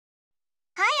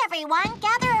everyone,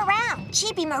 gather around.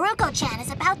 Chibi Maruko Chan is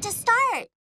about to start.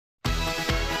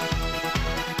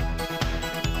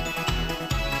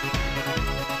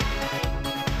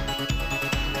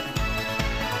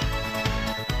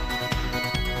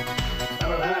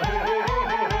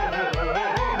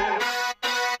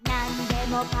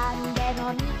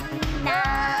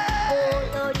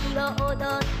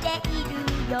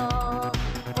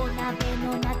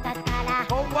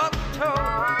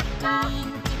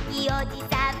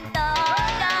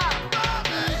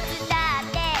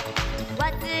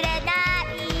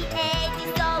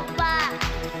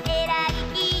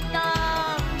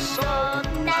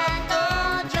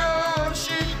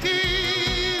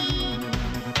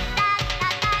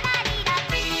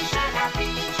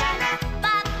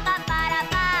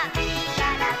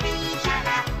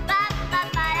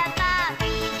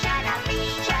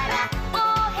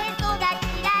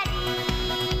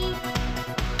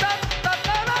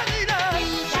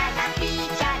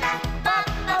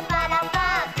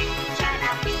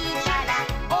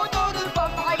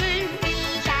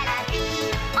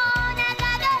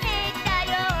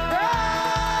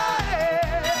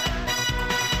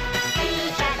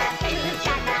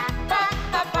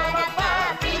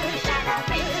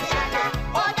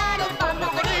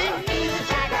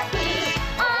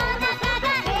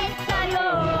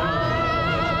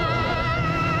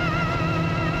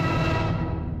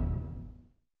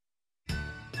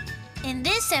 In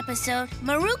this episode,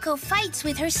 Maruko fights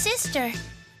with her sister.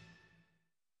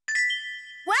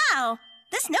 Wow!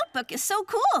 This notebook is so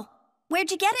cool! Where'd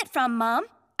you get it from, Mom?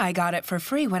 I got it for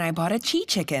free when I bought a Chi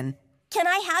Chicken. Can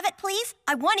I have it, please?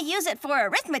 I want to use it for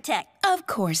arithmetic. Of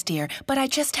course, dear, but I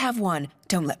just have one.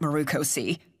 Don't let Maruko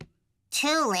see.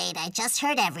 Too late, I just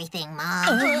heard everything,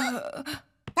 Mom.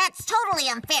 That's totally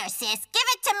unfair, sis. Give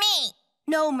it to me!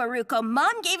 No, Maruko,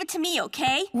 Mom gave it to me,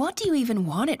 okay? What do you even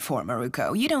want it for,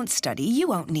 Maruko? You don't study, you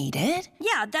won't need it.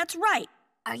 Yeah, that's right.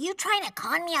 Are you trying to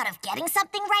con me out of getting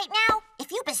something right now?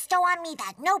 If you bestow on me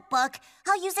that notebook,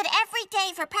 I'll use it every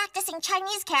day for practicing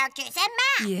Chinese characters and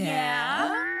math.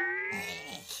 Yeah?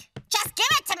 Just give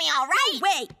it to me, all right?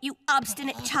 Wait, you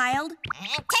obstinate child.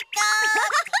 Tickle!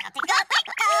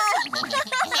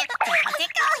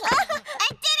 I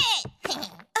did it!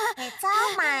 It's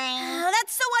all mine. Oh,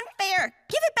 that's so unfair.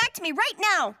 Give it back to me right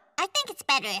now. I think it's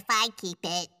better if I keep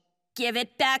it. Give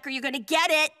it back or you're gonna get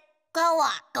it. Go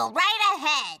on. Go right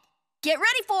ahead. Get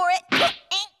ready for it.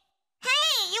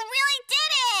 Hey, you really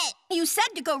did it! You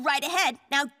said to go right ahead.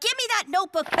 Now give me that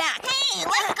notebook back. Hey,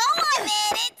 let go of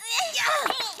it!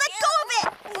 Let go of it!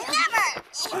 Never!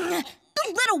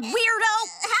 You little weirdo!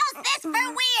 How's this for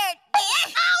weird?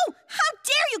 Ow! How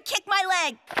dare you kick my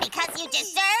leg? Because you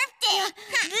deserved it!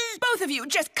 Both of you,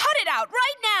 just cut it out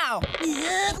right now!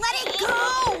 Let it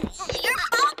go! You're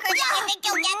bonkers if you think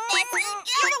you'll get this!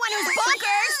 You're the one who's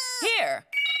bonkers! Here.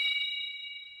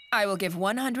 I will give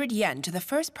 100 yen to the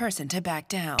first person to back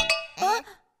down.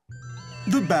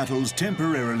 The battle's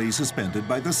temporarily suspended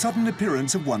by the sudden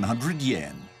appearance of 100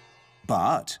 yen.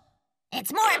 But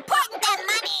It's more important than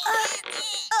money!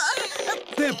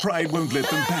 their pride won't let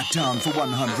them back down for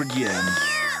 100 yen.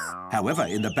 However,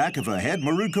 in the back of her head,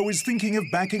 Maruko is thinking of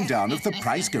backing down if the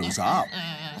price goes up.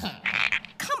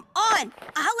 Come on!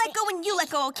 I'll let go when you let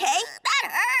go, okay?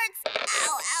 That hurts!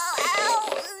 Ow, ow,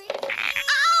 ow!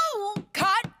 Ow!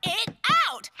 Cut it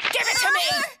out! Give it to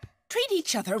me! Treat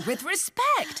each other with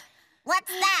respect.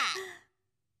 What's that?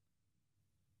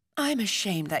 I'm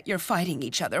ashamed that you're fighting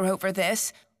each other over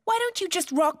this. Why don't you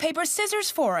just rock, paper,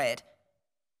 scissors for it?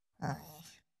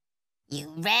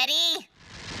 You ready?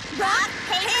 Rock,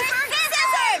 paper,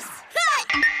 scissors!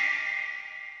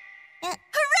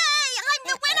 Hooray! I'm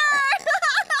the winner!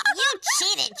 You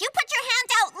cheated! You put your hand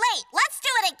out late! Let's do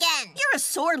it again! You're a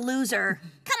sore loser.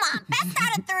 Come on, best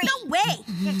out of 3! No way!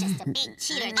 You're just a big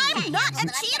cheater. I'm not a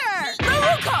cheater!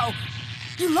 Maruko!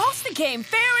 You lost the game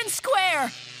fair and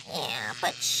square. Yeah,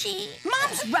 but she...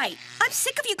 Mom's right. I'm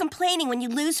sick of you complaining when you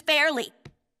lose fairly.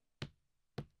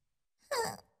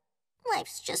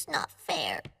 Life's just not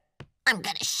fair. I'm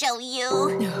gonna show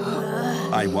you.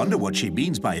 I wonder what she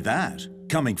means by that.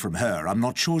 Coming from her, I'm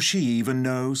not sure she even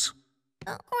knows.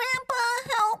 Grandpa,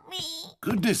 help me.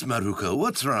 Goodness, Maruko,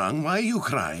 what's wrong? Why are you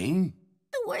crying?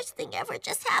 The worst thing ever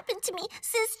just happened to me.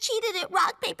 Sis cheated at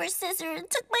rock, paper, scissors and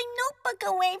took my notebook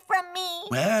away from me.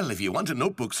 Well, if you want a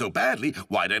notebook so badly,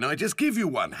 why don't I just give you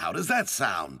one? How does that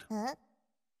sound?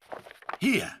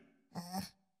 Here.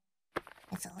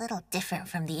 It's a little different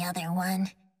from the other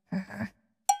one.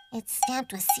 It's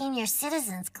stamped with Senior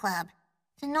Citizens Club.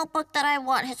 The notebook that I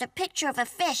want has a picture of a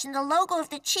fish and the logo of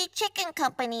the Chi Chicken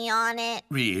Company on it.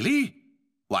 Really?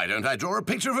 Why don't I draw a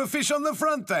picture of a fish on the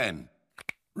front, then?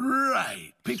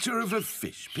 Right. Picture of a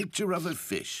fish. Picture of a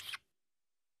fish.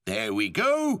 There we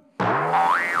go.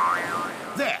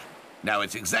 There. Now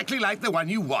it's exactly like the one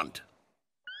you want.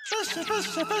 It's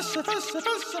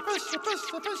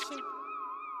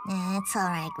all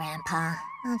right, Grandpa.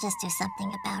 I'll just do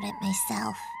something about it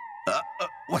myself.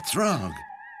 What's wrong?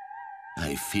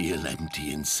 I feel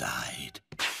empty inside.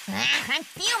 I'm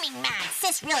fuming mad.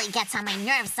 Sis really gets on my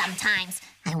nerves sometimes.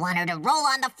 I want her to roll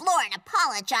on the floor and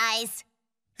apologize.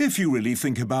 If you really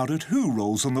think about it, who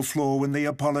rolls on the floor when they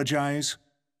apologize?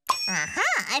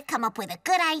 Aha! I've come up with a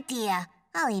good idea.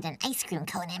 I'll eat an ice cream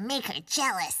cone and make her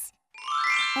jealous.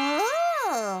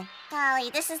 Ooh! Golly,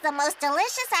 this is the most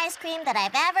delicious ice cream that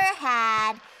I've ever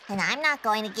had. And I'm not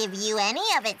going to give you any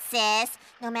of it, sis.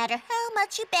 No matter how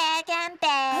much you beg and beg.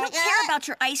 I don't care about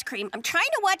your ice cream. I'm trying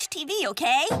to watch TV,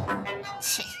 okay?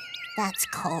 That's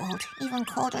cold. Even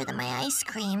colder than my ice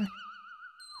cream.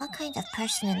 What kind of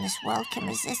person in this world can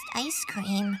resist ice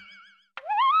cream?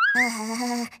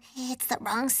 It's the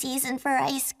wrong season for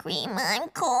ice cream. I'm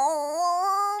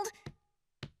cold.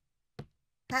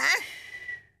 Huh?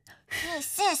 Hey,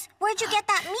 sis, where'd you get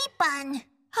that meat bun?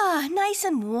 Ah, nice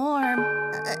and warm.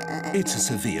 It's a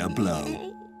severe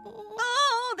blow.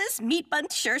 Oh, this meat bun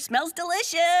sure smells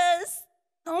delicious.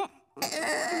 Oh.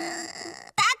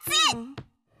 That's it!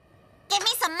 Give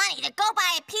me some money to go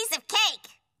buy a piece of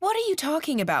cake. What are you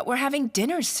talking about? We're having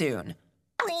dinner soon.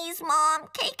 Please, Mom.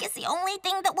 Cake is the only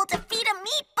thing that will defeat a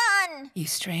meat bun. You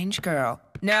strange girl.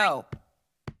 No.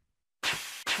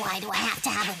 Why do I have to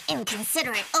have an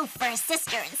inconsiderate oaf for a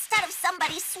sister instead of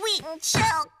somebody sweet and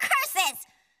chill? Curses!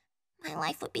 My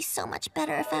life would be so much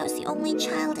better if I was the only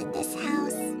child in this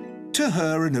house. To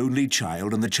her, an only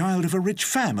child and the child of a rich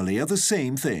family are the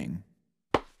same thing.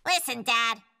 Listen,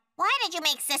 Dad. Why did you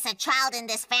make Sis a child in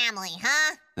this family,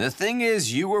 huh? The thing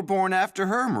is, you were born after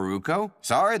her, Maruko.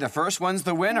 Sorry, the first one's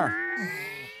the winner.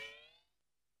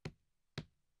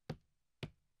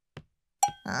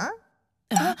 Huh?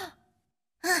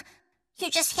 You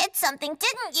just hid something,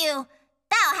 didn't you?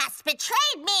 Thou hast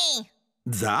betrayed me!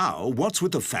 Thou? What's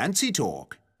with the fancy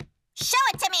talk? Show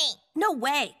it to me! No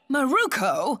way.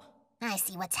 Maruko! I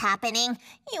see what's happening.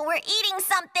 You were eating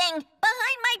something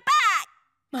behind my back!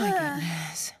 My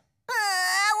goodness.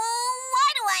 Why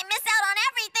do I miss out on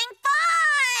everything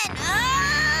fun?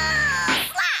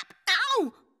 Slap!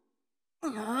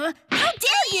 How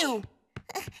dare you?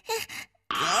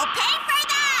 You'll pay for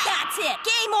that! That's it.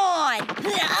 Game on.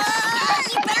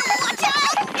 You better watch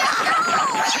out!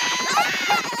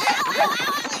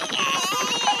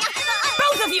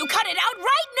 Both of you cut it out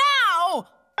right now!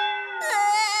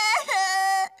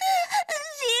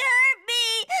 She hurt me.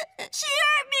 She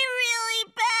hurt me really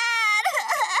bad.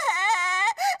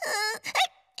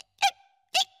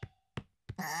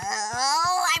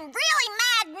 Oh, I'm really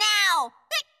mad now.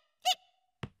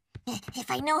 If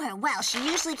I know her well, she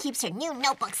usually keeps her new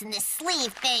notebooks in this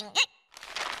sleeve thing.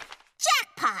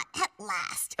 Jackpot, at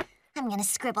last. I'm gonna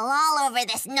scribble all over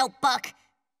this notebook.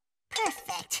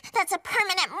 Perfect. That's a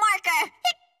permanent marker.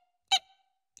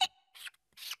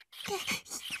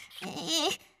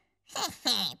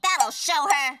 That'll show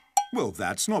her. Well,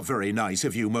 that's not very nice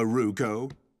of you,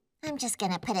 Maruko. I'm just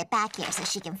gonna put it back here so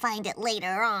she can find it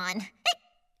later on.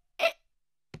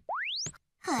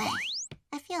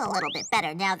 I feel a little bit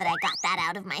better now that I got that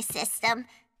out of my system.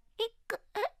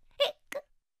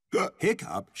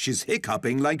 Hiccup? She's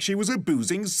hiccuping like she was a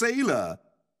boozing sailor.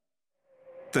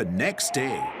 The next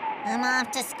day... I'm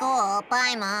off to school.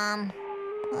 Bye, Mom.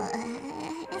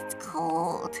 It's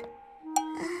cold.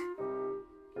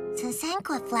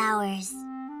 Sasanqua flowers.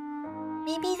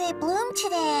 Maybe they bloom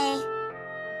today.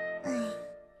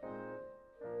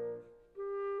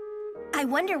 I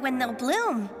wonder when they'll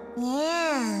bloom.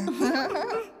 Yeah.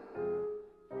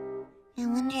 I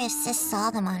wonder if Sis saw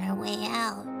them on her way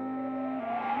out.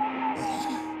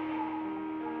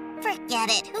 Forget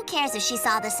it. Who cares if she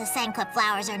saw the Sasanqua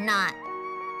flowers or not?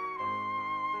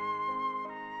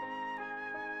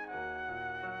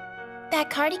 That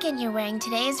cardigan you're wearing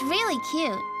today is really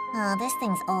cute. Oh, this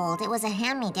thing's old. It was a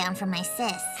hand-me-down from my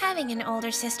sis. Having an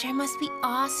older sister must be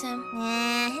awesome.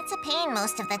 It's a pain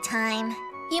most of the time.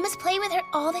 You must play with her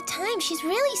all the time. She's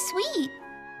really sweet.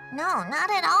 No, not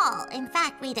at all. In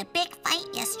fact, we had a big fight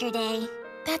yesterday.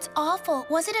 That's awful.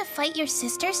 Was it a fight your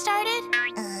sister started?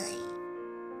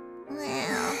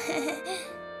 Well...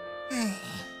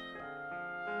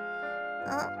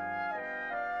 Oh.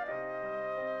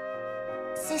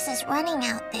 Sis is running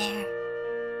out there.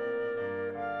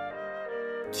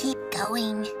 Keep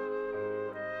going.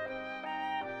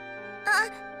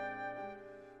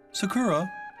 Sakura,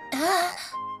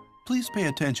 please pay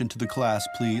attention to the class,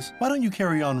 please. Why don't you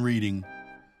carry on reading?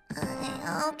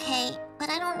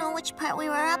 part we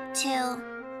were up to.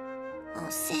 Oh,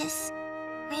 sis,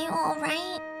 are you all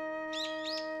right?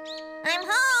 I'm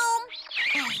home.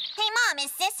 Hey, Mom,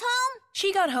 is Sis home?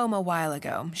 She got home a while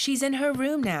ago. She's in her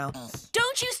room now.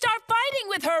 Don't you start fighting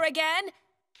with her again!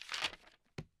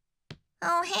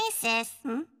 Oh, hey, Sis.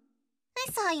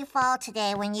 I saw you fall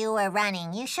today when you were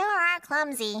running. You sure are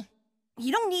clumsy.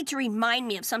 You don't need to remind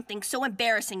me of something so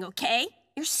embarrassing, okay?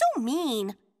 You're so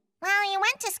mean. Well, you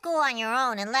went to school on your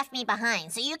own and left me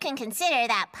behind, so you can consider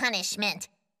that punishment.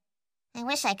 I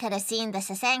wish I could have seen the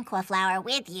Sasanqua flower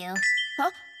with you.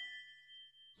 Huh?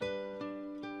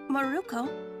 Maruko?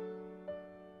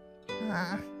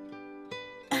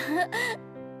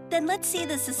 Then let's see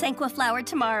the Sasanqua flower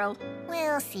tomorrow.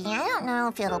 We'll see. I don't know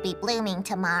if it'll be blooming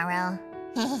tomorrow.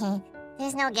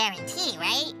 There's no guarantee,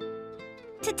 right?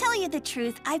 To tell you the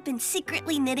truth, I've been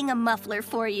secretly knitting a muffler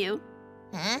for you.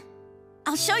 Huh?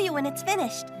 I'll show you when it's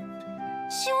finished.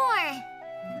 Sure.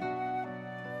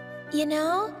 You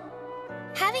know,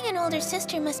 having an older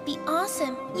sister must be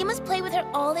awesome. You must play with her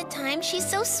all the time. She's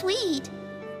so sweet.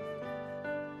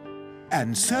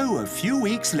 And so, a few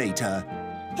weeks later...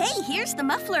 Hey, here's the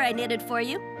muffler I knitted for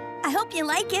you. I hope you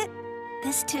like it.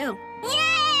 This too.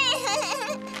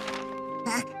 Yay!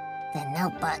 The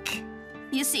notebook.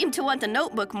 You seem to want the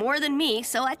notebook more than me,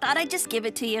 so I thought I'd just give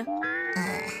it to you.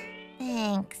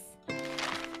 Thanks.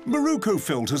 Maruko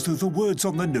felt as though the words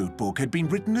on the notebook had been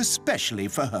written especially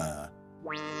for her.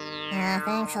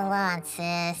 Thanks a lot,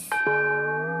 sis.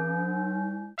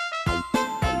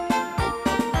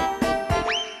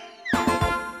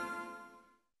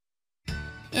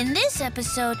 In this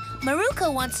episode,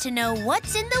 Maruko wants to know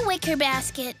what's in the wicker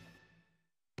basket.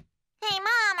 Hey,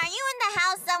 Mom, are you in the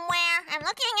house somewhere? I'm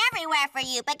looking everywhere for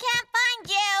you, but can't find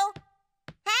you.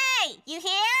 Hey, you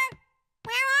here?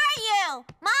 Where are you?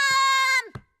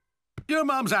 Mom! Your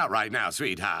mom's out right now,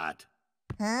 sweetheart.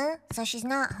 Huh? So she's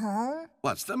not home?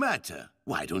 What's the matter?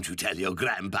 Why don't you tell your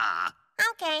grandpa?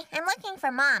 Okay, I'm looking for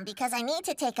Mom because I need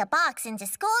to take a box into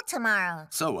school tomorrow.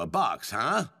 So a box,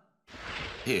 huh?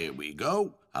 Here we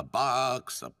go. A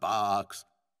box, a box.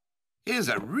 Here's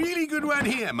a really good one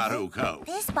here, Maruko.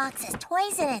 This box has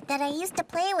toys in it that I used to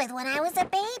play with when I was a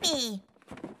baby.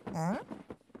 Huh?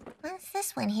 What's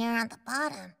this one here on the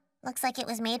bottom? Looks like it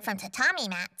was made from tatami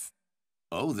mats.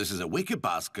 Oh, this is a wicker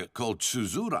basket called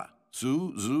Tsuzura.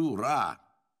 Tsuzura.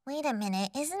 Wait a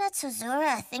minute, isn't a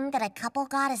Tsuzura a thing that a couple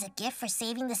got as a gift for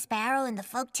saving the sparrow in the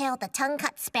folktale The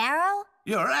Tongue-Cut Sparrow?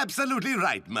 You're absolutely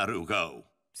right, Maruko.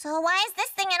 So why is this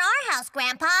thing in our house,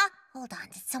 Grandpa? Hold on,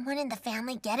 did someone in the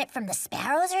family get it from the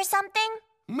sparrows or something?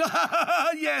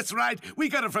 Yes, right. We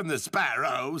got it from the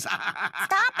sparrows.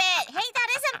 Stop it! Hey, that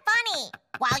isn't funny!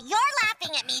 While you're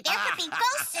laughing at me, there could be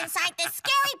ghosts inside this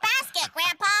scary basket,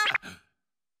 Grandpa!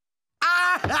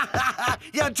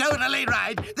 You're totally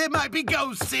right. There might be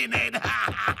ghosts in it.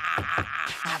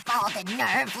 Of all the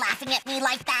nerve laughing at me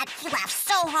like that, he laughed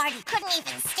so hard he couldn't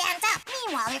even stand up.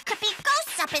 Meanwhile, there could be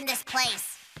ghosts up in this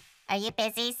place. Are you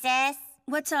busy, sis?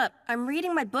 What's up? I'm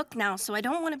reading my book now, so I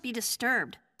don't want to be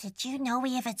disturbed. Did you know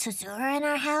we have a Tsuzura in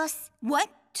our house? What?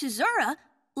 Tsuzura?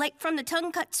 Like from the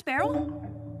Tongue-Cut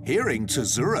Sparrow? Hearing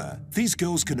Tsuzura, these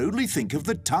girls can only think of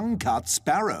the tongue-cut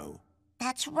sparrow.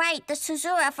 That's right, the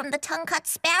Tsuzura from the Tongue-Cut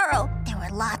Sparrow. There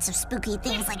were lots of spooky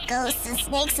things like ghosts and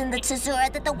snakes in the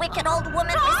Tsuzura that the wicked old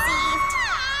woman received.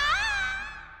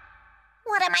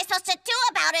 What am I supposed to do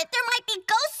about it? There might be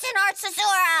ghosts in our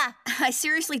Tsuzura. I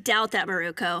seriously doubt that,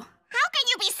 Maruko. How can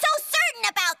you be so certain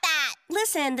about that?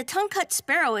 Listen, the Tongue-Cut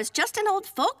Sparrow is just an old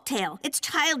folk tale. It's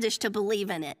childish to believe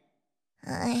in it.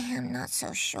 I am not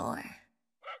so sure.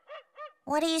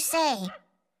 What do you say?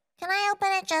 Can I open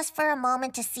it just for a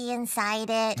moment to see inside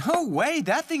it? No way,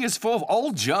 that thing is full of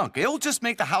old junk. It'll just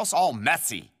make the house all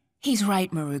messy. He's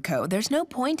right, Maruko. There's no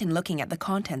point in looking at the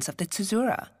contents of the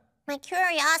Tsuzura. My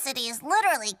curiosity is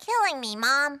literally killing me,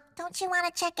 Mom. Don't you want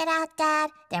to check it out,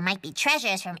 Dad? There might be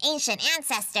treasures from ancient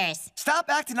ancestors. Stop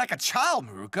acting like a child,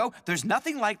 Maruko. There's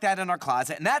nothing like that in our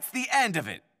closet, and that's the end of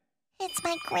it. It's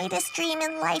my greatest dream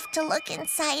in life to look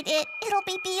inside it. It'll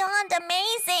be beyond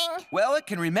amazing. Well, it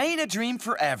can remain a dream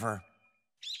forever.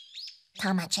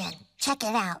 Tama-chan, check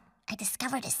it out. I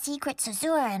discovered a secret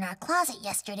Tsuzura in our closet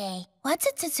yesterday. What's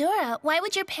a Tsuzura? Why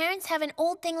would your parents have an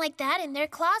old thing like that in their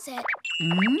closet?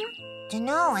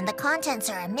 Dunno, and the contents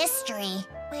are a mystery.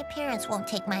 My parents won't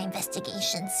take my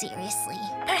investigation seriously.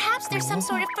 Perhaps there's some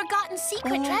sort of forgotten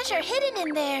secret treasure hidden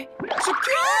in there.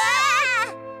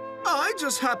 Ah! I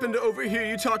just happened to overhear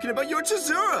you talking about your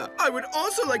Tsuzura. I would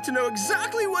also like to know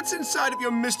exactly what's inside of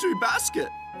your mystery basket.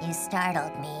 You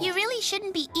startled me. You really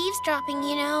shouldn't be eavesdropping,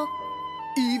 you know.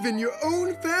 Even your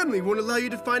own family won't allow you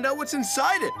to find out what's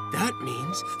inside it. That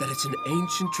means that it's an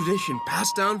ancient tradition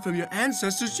passed down from your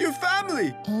ancestors to your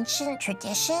family. Ancient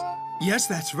tradition? Yes,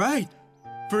 that's right.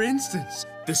 For instance,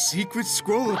 the secret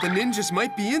scroll of the ninjas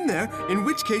might be in there, in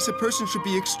which case a person should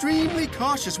be extremely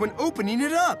cautious when opening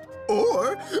it up.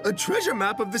 Or a treasure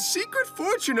map of the secret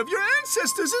fortune of your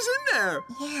ancestors is in there.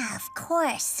 Yeah, of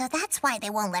course. So that's why they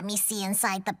won't let me see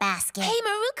inside the basket. Hey,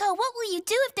 Maruko, what will you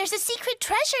do if there's a secret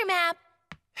treasure map?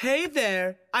 Hey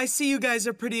there. I see you guys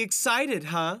are pretty excited,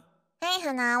 huh? Hey,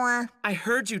 Hanawa. I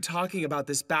heard you talking about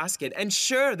this basket, and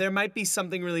sure, there might be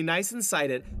something really nice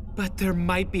inside it, but there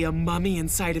might be a mummy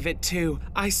inside of it, too.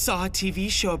 I saw a TV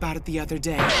show about it the other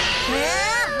day.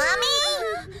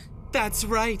 Mummy? That's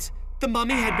right. The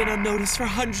mummy had been on notice for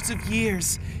hundreds of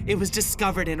years. It was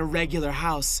discovered in a regular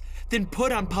house, then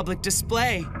put on public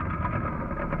display.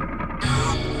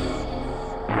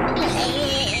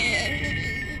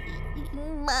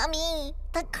 Mommy,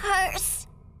 the curse.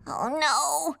 Oh,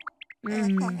 no.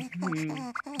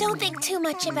 Don't think too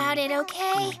much about it,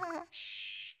 okay?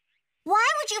 Why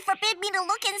would you forbid me to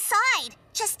look inside?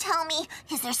 Just tell me,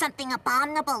 is there something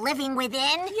abominable living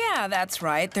within? Yeah, that's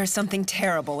right. There's something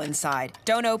terrible inside.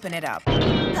 Don't open it up.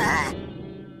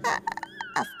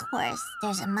 Of course,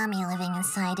 there's a mummy living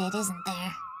inside it, isn't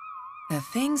there? The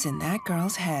things in that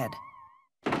girl's head.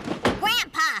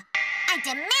 Grandpa, I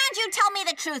demand you tell me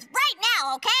the truth right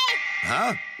now, okay?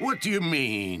 Huh? What do you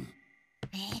mean?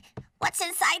 What's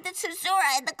inside the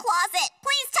Tsuzura in the closet?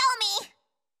 Please tell me!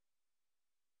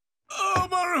 Oh,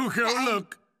 Maruko,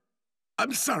 look.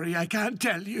 I'm sorry I can't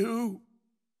tell you.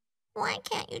 Why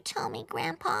can't you tell me,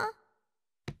 Grandpa?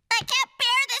 I can't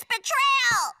bear this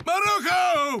betrayal!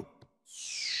 Maruko!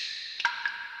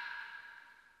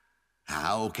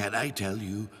 How can I tell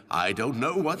you? I don't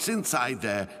know what's inside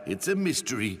there. It's a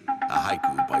mystery. A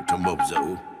haiku by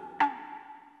Tomozo.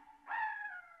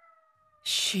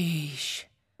 Sheesh.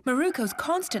 Maruko's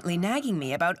constantly nagging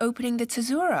me about opening the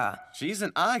Tsuzura. She's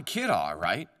an odd kid, all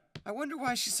right. I wonder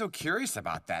why she's so curious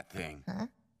about that thing. Huh?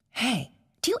 Hey,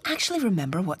 do you actually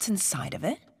remember what's inside of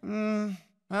it?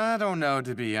 I don't know,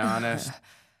 to be honest.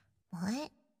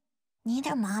 What?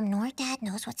 Neither Mom nor Dad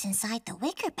knows what's inside the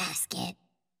wicker basket.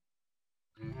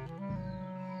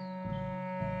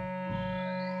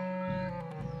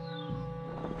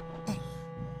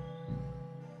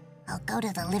 I'll go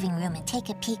to the living room and take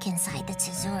a peek inside the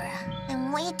Tsuzura.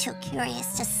 I'm way too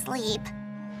curious to sleep.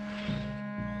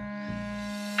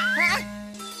 Huh?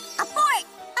 Abort!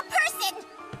 A person!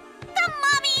 The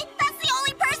mummy! That's the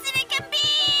only person it can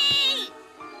be!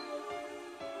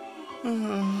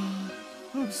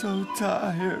 I'm so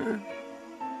tired.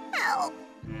 Help!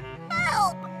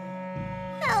 Help!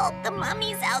 Help! The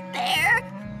mummy's out there!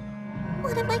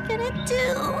 What am I gonna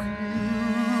do?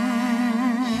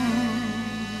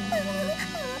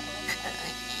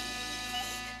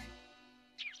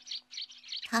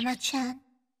 Tama-chan,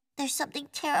 there's something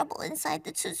terrible inside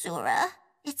the Tsuzura.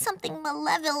 It's something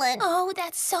malevolent. Oh,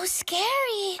 that's so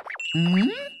scary.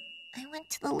 I went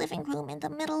to the living room in the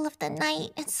middle of the night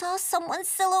and saw someone's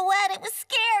silhouette. It was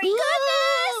scary.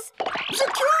 Goodness!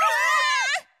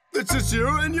 Sakura! The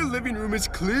Tsuzura in your living room is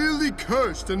clearly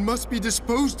cursed and must be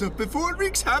disposed of before it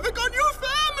wreaks havoc on your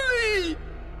family!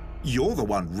 You're the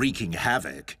one wreaking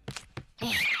havoc.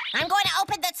 I'm going to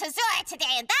open the Tsuzura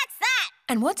today, and that's that!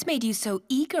 And what's made you so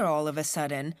eager all of a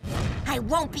sudden? I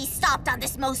won't be stopped on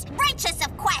this most righteous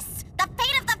of quests! The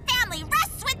fate of the family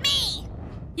rests with me!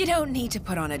 You don't need to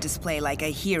put on a display like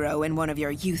a hero in one of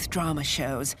your youth drama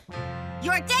shows.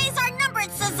 Your days are numbered,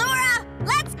 Tsuzura!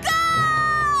 Let's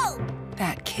go!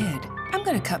 That kid. I'm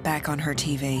gonna cut back on her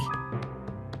TV.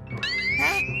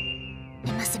 Huh?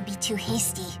 I mustn't be too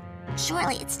hasty.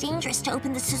 Surely it's dangerous to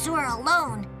open the Tsuzura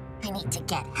alone. I need to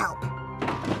get help.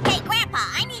 Hey, Grandpa,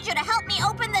 I need you to help me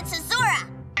open the Tsuzura.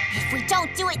 If we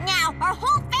don't do it now, our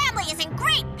whole family is in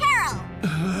great peril.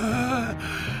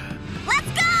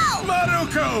 Let's go!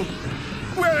 Maruko!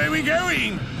 Where are we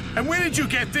going? And where did you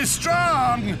get this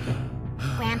strong?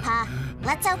 Grandpa,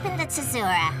 let's open the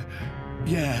Tsuzura.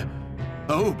 Yeah.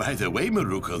 Oh, by the way,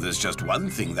 Maruko, there's just one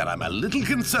thing that I'm a little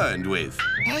concerned with.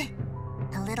 Huh?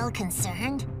 A little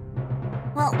concerned?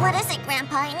 Well, what is it,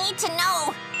 Grandpa? I need to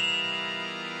know.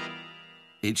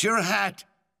 It's your hat.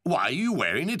 Why are you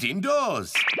wearing it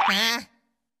indoors? Huh?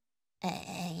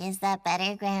 Is that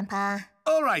better, Grandpa?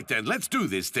 All right, then, let's do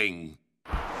this thing.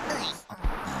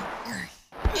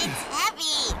 It's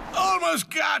heavy. Almost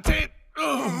got it.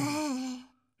 Oh.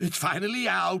 It's finally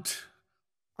out.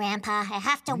 Grandpa, I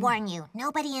have to warn you.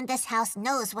 Nobody in this house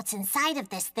knows what's inside of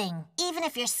this thing. Even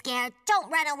if you're scared, don't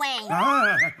run away.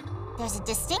 There's a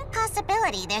distinct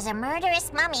possibility there's a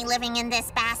murderous mummy living in this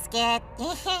basket.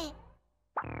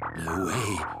 No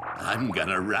way. I'm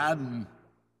gonna run.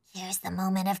 Here's the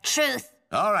moment of truth.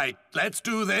 All right, let's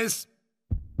do this.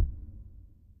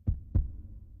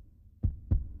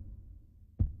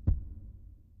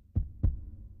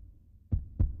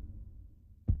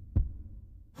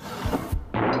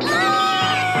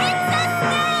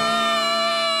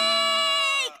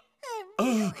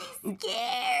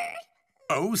 Scared.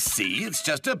 Oh, see, it's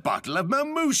just a bottle of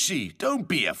mamushi. Don't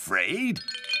be afraid.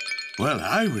 Well,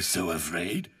 I was so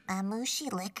afraid.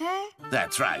 Mamushi liquor?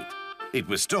 That's right. It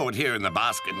was stored here in the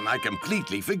basket, and I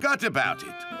completely forgot about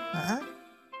it. Huh?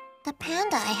 The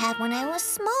panda I had when I was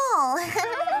small.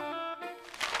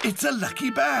 It's a lucky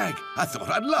bag. I thought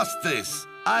I'd lost this.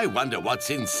 I wonder what's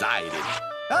inside it.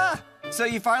 Ah, so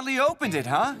you finally opened it,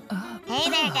 huh? Hey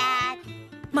there, Dad.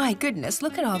 My goodness,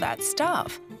 look at all that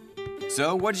stuff.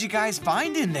 So what did you guys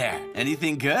find in there?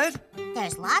 Anything good?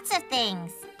 There's lots of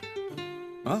things.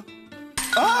 Huh?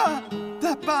 Ah!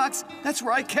 That box! That's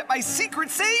where I kept my secret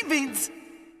savings!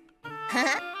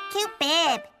 Cute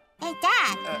bib. Hey,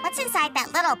 Dad, what's inside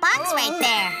that little box right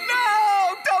there?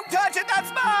 No! Don't touch it!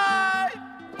 That's mine!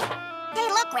 Hey,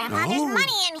 look, Grandpa, there's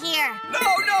money in here.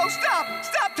 No, stop!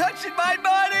 Stop touching my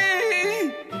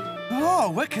money!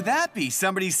 Oh, what could that be?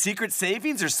 Somebody's secret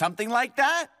savings or something like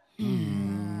that?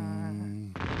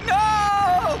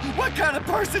 No! What kind of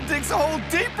person digs a hole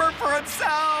deeper for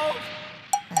himself?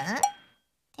 Huh?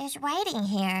 There's writing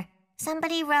here.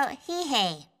 Somebody wrote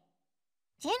hee-hey.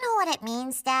 Do you know what it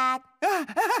means, Dad?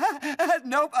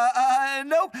 Nope,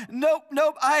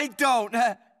 nope, I don't.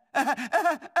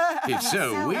 It's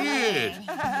so weird.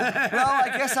 Well, I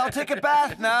guess I'll take a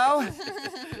bath now.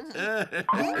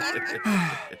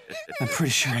 I'm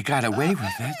pretty sure I got away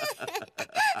with it.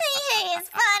 Hee-hey is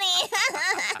funny.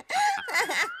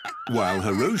 While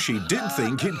Hiroshi did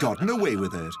think he'd gotten away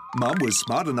with it, Mum was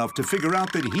smart enough to figure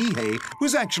out that hee-hey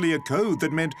was actually a code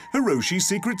that meant Hiroshi's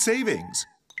secret savings.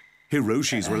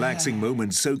 Hiroshi's relaxing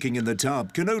moments soaking in the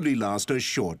tub can only last a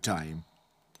short time.